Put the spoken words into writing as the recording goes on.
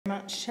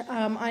much.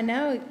 I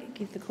now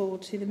give the call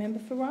to the member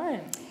for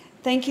Ryan.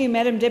 Thank you,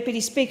 Madam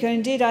Deputy Speaker.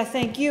 Indeed, I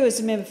thank you as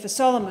the member for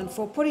Solomon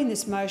for putting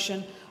this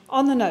motion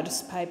on the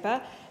notice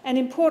paper and,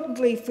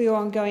 importantly, for your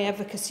ongoing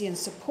advocacy and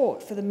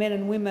support for the men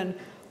and women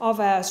of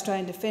our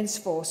Australian Defence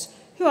Force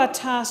who are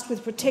tasked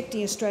with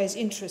protecting Australia's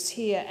interests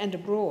here and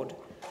abroad.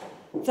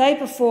 They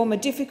perform a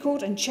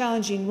difficult and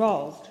challenging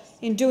role.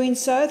 In doing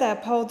so, they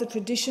uphold the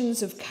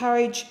traditions of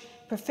courage,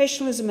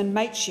 professionalism and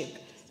mateship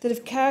that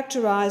have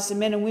characterised the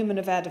men and women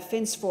of our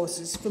Defence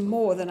Forces for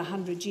more than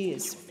 100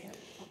 years.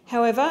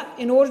 However,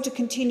 in order to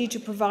continue to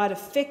provide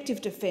effective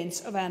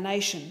defence of our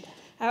nation,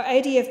 our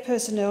ADF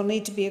personnel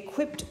need to be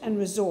equipped and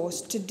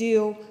resourced to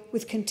deal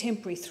with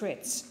contemporary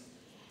threats.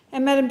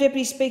 And, Madam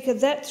Deputy Speaker,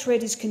 that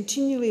threat is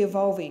continually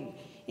evolving.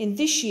 In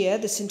this year,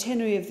 the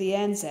centenary of the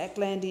Anzac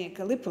landing at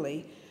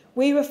Gallipoli,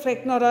 we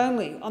reflect not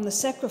only on the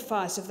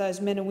sacrifice of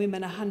those men and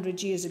women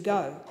 100 years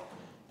ago,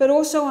 but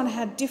also on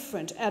how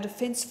different our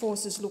Defence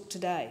Forces look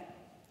today.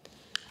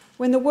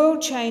 When the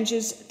world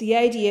changes, the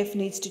ADF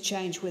needs to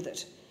change with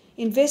it.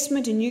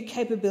 Investment in new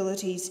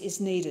capabilities is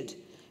needed.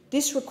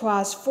 This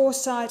requires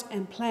foresight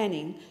and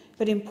planning,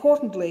 but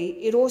importantly,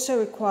 it also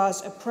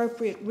requires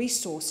appropriate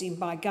resourcing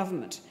by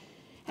government.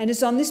 And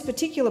it's on this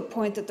particular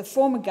point that the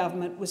former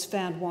government was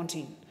found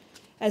wanting.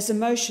 As the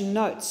motion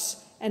notes,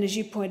 and as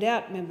you point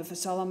out, Member for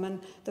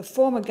Solomon, the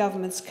former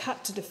government's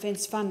cut to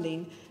defence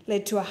funding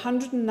led to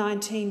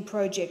 119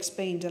 projects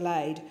being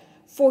delayed,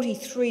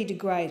 43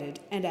 degraded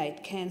and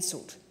 8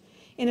 cancelled.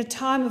 In a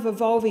time of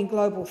evolving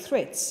global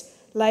threats,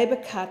 Labor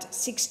cut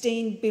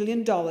 $16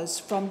 billion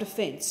from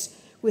defence,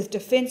 with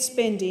defence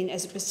spending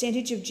as a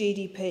percentage of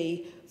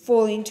GDP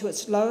falling to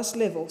its lowest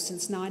level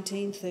since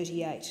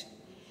 1938.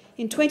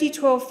 In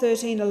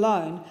 2012-13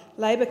 alone,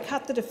 Labor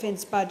cut the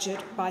defence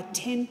budget by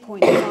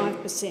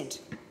 10.5%.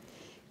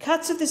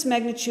 Cuts of this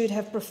magnitude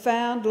have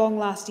profound,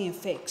 long-lasting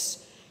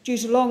effects. Due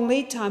to long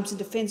lead times in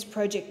defence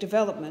project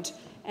development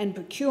and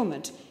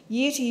procurement,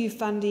 year-to-year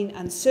funding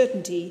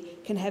uncertainty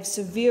can have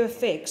severe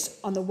effects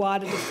on the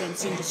wider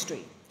defence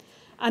industry.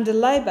 Under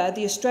Labor,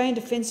 the Australian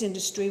defence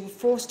industry were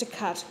forced to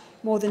cut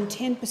more than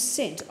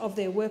 10% of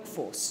their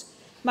workforce.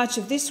 Much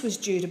of this was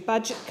due to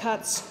budget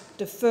cuts,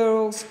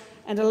 deferrals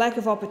and a lack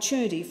of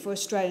opportunity for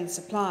Australian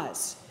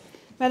suppliers.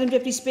 Madam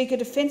Deputy Speaker,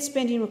 defence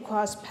spending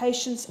requires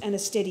patience and a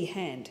steady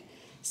hand.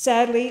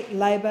 Sadly,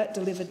 Labor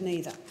delivered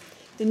neither.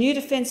 The new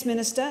Defence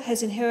Minister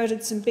has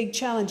inherited some big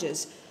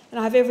challenges, and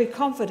I have every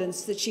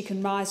confidence that she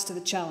can rise to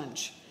the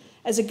challenge.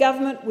 As a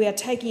government, we are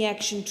taking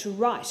action to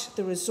right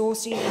the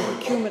resourcing and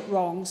procurement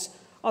wrongs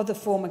of the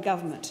former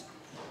government.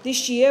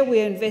 This year,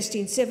 we are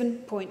investing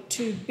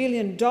 $7.2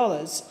 billion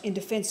in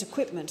defence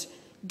equipment,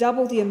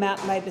 double the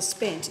amount Labor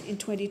spent in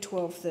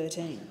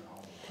 2012-13.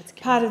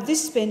 Part of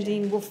this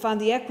spending will fund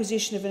the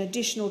acquisition of an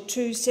additional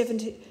two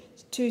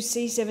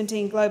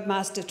C-17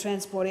 Globemaster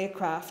transport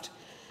aircraft,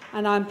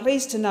 and I'm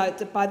pleased to note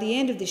that by the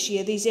end of this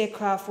year these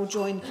aircraft will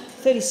join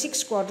 36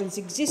 Squadron's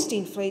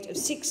existing fleet of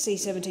 6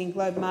 C-17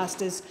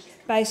 Globemasters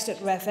based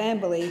at RAF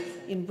Amberley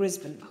in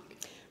Brisbane.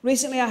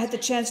 Recently I had the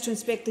chance to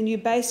inspect the new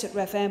base at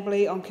RAF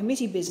Amberley on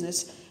committee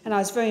business, and I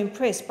was very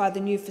impressed by the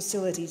new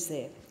facilities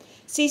there.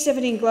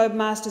 C-17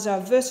 Globemasters are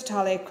a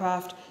versatile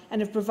aircraft and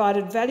have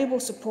provided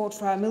valuable support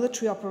for our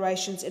military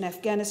operations in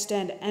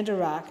Afghanistan and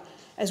Iraq,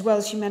 as well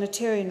as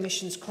humanitarian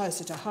missions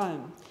closer to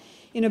home.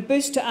 In a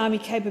boost to Army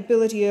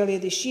capability earlier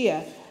this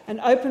year, an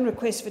open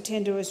request for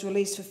tender was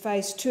released for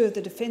Phase 2 of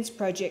the defence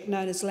project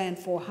known as Land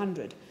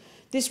 400.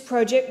 This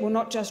project will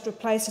not just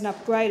replace and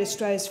upgrade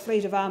Australia's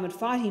fleet of armoured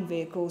fighting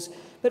vehicles,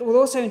 but will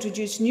also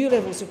introduce new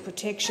levels of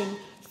protection,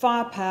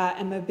 firepower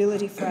and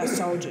mobility for our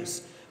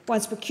soldiers.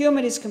 Once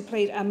procurement is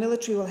complete, our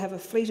military will have a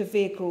fleet of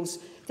vehicles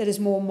that is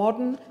more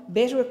modern,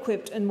 better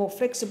equipped and more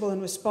flexible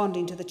in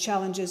responding to the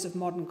challenges of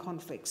modern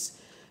conflicts.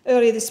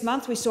 Earlier this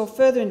month, we saw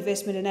further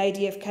investment in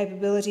ADF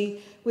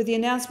capability with the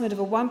announcement of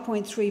a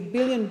 $1.3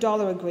 billion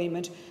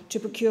agreement to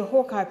procure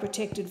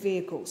Hawkeye-protected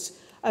vehicles.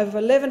 Over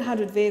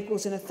 1,100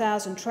 vehicles and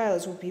 1,000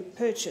 trailers will be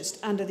purchased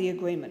under the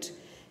agreement.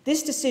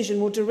 This decision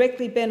will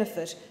directly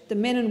benefit the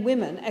men and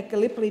women at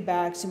Gallipoli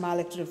Barracks in my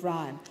electorate of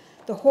Ryan.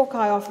 The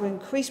Hawkeye offer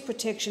increased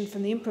protection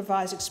from the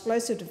improvised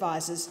explosive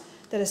devices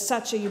that are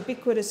such a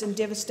ubiquitous and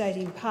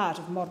devastating part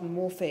of modern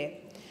warfare.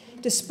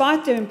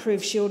 Despite their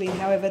improved shielding,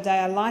 however, they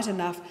are light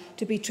enough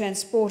to be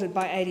transported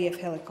by ADF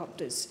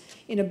helicopters.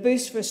 In a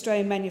boost for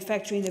Australian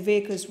manufacturing, the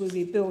vehicles will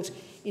be built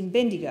in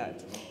Bendigo.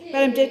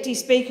 Madam Deputy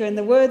Speaker, in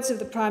the words of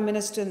the Prime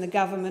Minister and the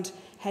government,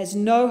 has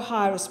no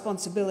higher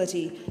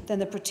responsibility than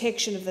the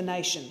protection of the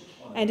nation,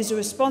 and is a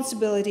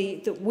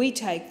responsibility that we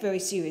take very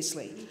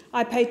seriously.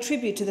 I pay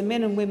tribute to the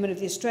men and women of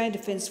the Australian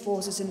Defence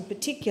Forces, and in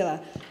particular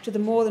to the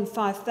more than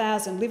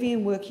 5,000 living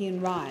and working in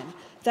Ryan.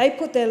 They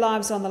put their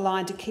lives on the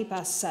line to keep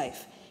us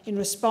safe. In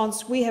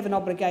response, we have an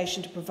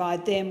obligation to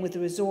provide them with the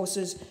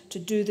resources to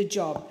do the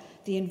job.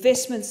 The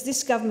investments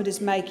this government is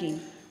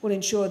making will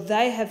ensure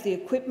they have the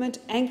equipment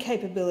and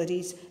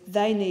capabilities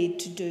they need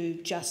to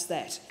do just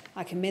that.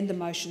 I commend the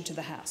motion to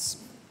the House.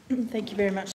 Thank you very much.